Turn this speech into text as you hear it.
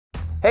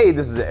Hey,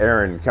 this is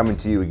Aaron coming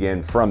to you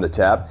again from the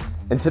tap,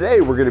 and today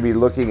we're going to be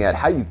looking at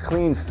how you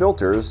clean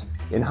filters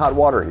in hot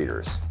water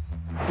heaters.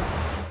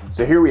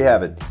 So here we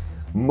have it.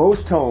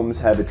 Most homes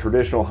have a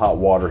traditional hot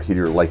water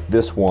heater like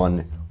this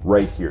one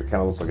right here. It kind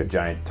of looks like a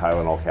giant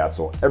Tylenol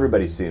capsule.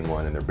 Everybody's seen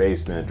one in their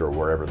basement or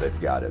wherever they've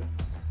got it.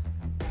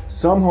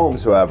 Some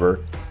homes,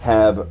 however,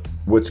 have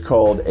what's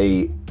called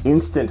a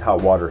instant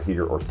hot water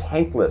heater or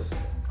tankless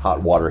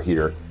hot water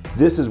heater.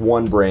 This is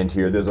one brand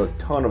here. There's a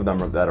ton of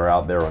them that are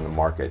out there on the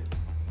market.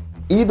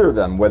 Either of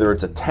them, whether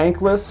it's a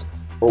tankless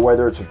or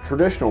whether it's a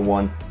traditional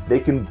one, they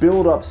can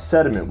build up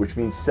sediment, which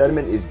means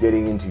sediment is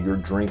getting into your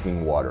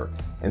drinking water.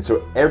 And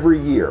so every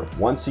year,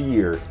 once a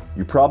year,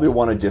 you probably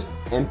want to just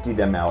empty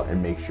them out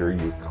and make sure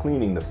you're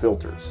cleaning the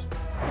filters.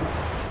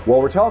 While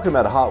we're talking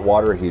about hot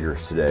water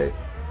heaters today,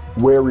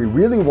 where we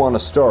really want to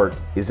start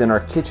is in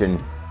our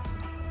kitchen,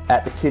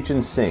 at the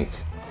kitchen sink.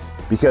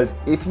 Because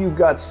if you've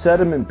got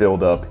sediment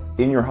buildup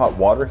in your hot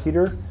water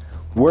heater,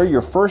 where you're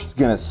first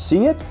gonna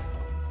see it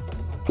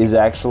is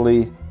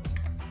actually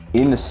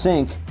in the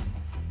sink,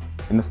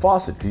 in the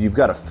faucet, because you've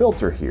got a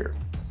filter here.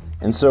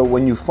 And so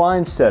when you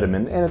find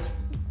sediment, and it's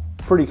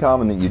pretty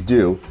common that you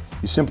do,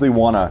 you simply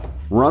wanna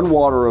run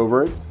water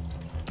over it,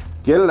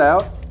 get it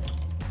out,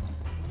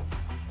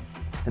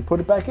 and put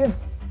it back in.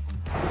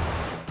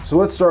 So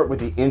let's start with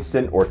the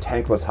instant or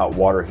tankless hot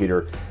water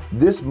heater.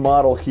 This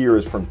model here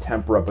is from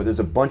Tempera, but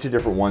there's a bunch of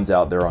different ones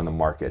out there on the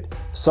market.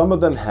 Some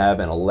of them have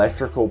an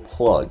electrical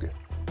plug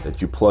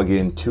that you plug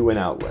into an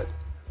outlet.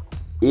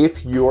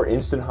 If your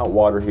instant hot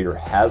water heater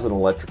has an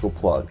electrical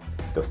plug,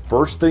 the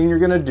first thing you're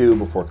gonna do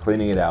before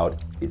cleaning it out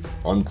is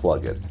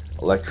unplug it.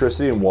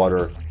 Electricity and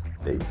water,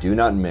 they do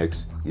not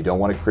mix. You don't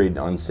want to create an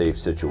unsafe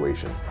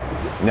situation.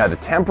 Now the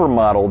Tempera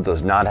model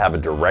does not have a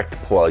direct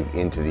plug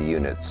into the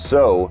unit,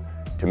 so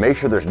to make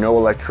sure there's no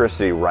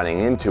electricity running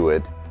into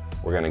it,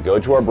 we're going to go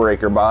to our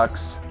breaker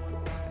box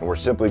and we're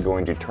simply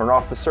going to turn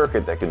off the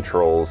circuit that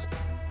controls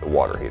the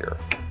water heater.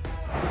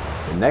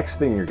 The next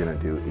thing you're going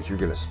to do is you're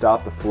going to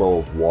stop the flow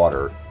of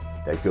water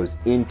that goes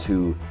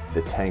into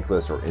the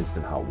tankless or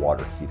instant hot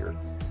water heater.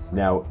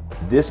 Now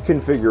this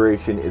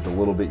configuration is a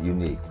little bit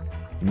unique.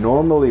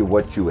 Normally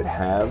what you would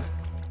have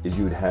is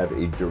you would have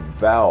a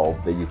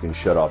valve that you can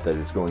shut off that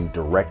is going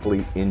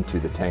directly into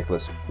the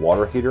tankless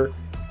water heater.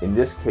 In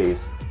this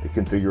case, the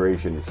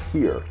configuration is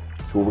here.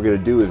 So what we're gonna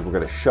do is we're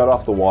gonna shut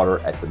off the water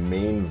at the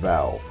main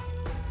valve.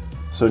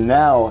 So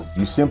now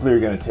you simply are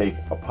gonna take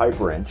a pipe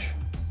wrench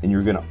and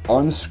you're gonna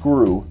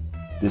unscrew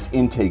this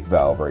intake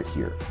valve right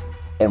here.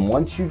 And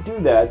once you do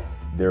that,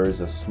 there is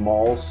a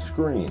small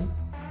screen,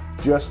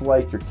 just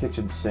like your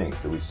kitchen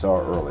sink that we saw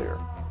earlier.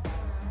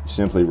 You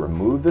simply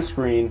remove the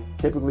screen,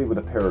 typically with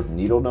a pair of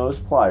needle nose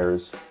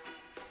pliers.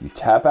 You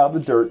tap out the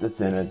dirt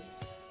that's in it,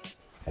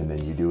 and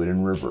then you do it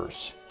in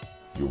reverse.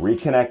 You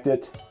reconnect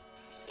it,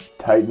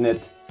 tighten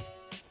it,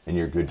 and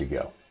you're good to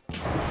go.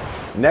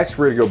 Next,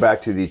 we're gonna go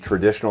back to the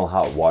traditional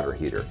hot water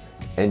heater.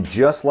 And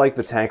just like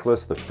the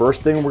tankless, the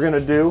first thing we're gonna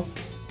do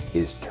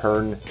is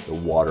turn the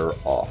water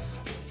off.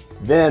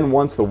 Then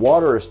once the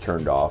water is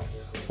turned off,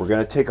 we're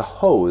gonna take a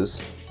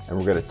hose and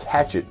we're gonna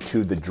attach it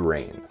to the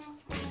drain.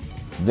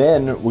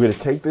 Then we're gonna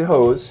take the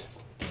hose,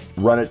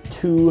 run it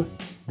to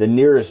the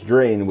nearest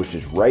drain, which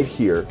is right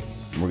here,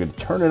 and we're gonna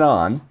turn it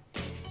on.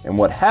 And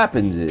what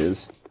happens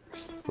is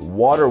the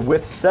water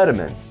with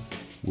sediment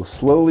will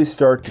slowly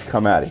start to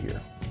come out of here.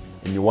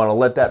 And you want to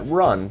let that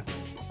run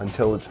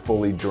until it's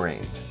fully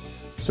drained.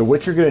 So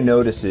what you're going to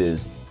notice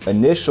is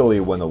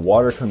initially when the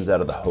water comes out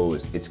of the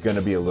hose, it's going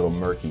to be a little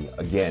murky.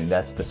 Again,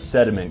 that's the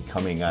sediment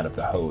coming out of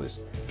the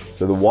hose.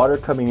 So the water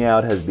coming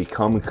out has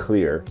become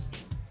clear.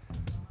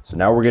 So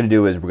now what we're going to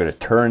do is we're going to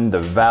turn the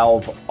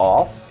valve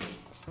off.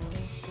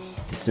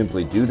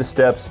 Simply do the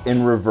steps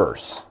in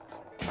reverse.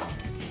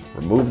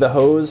 Remove the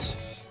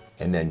hose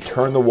and then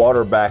turn the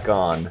water back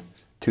on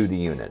to the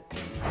unit.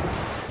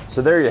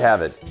 So there you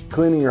have it,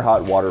 cleaning your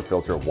hot water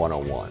filter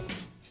 101.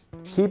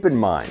 Keep in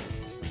mind,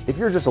 if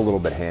you're just a little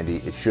bit handy,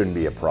 it shouldn't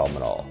be a problem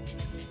at all.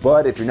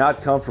 But if you're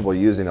not comfortable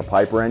using a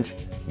pipe wrench,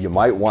 you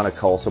might want to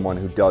call someone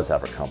who does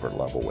have a comfort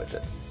level with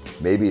it.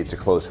 Maybe it's a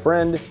close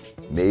friend,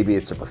 maybe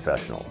it's a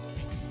professional.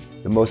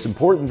 The most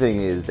important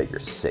thing is that you're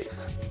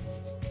safe.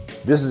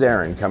 This is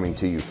Aaron coming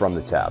to you from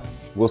the tap.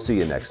 We'll see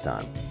you next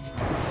time.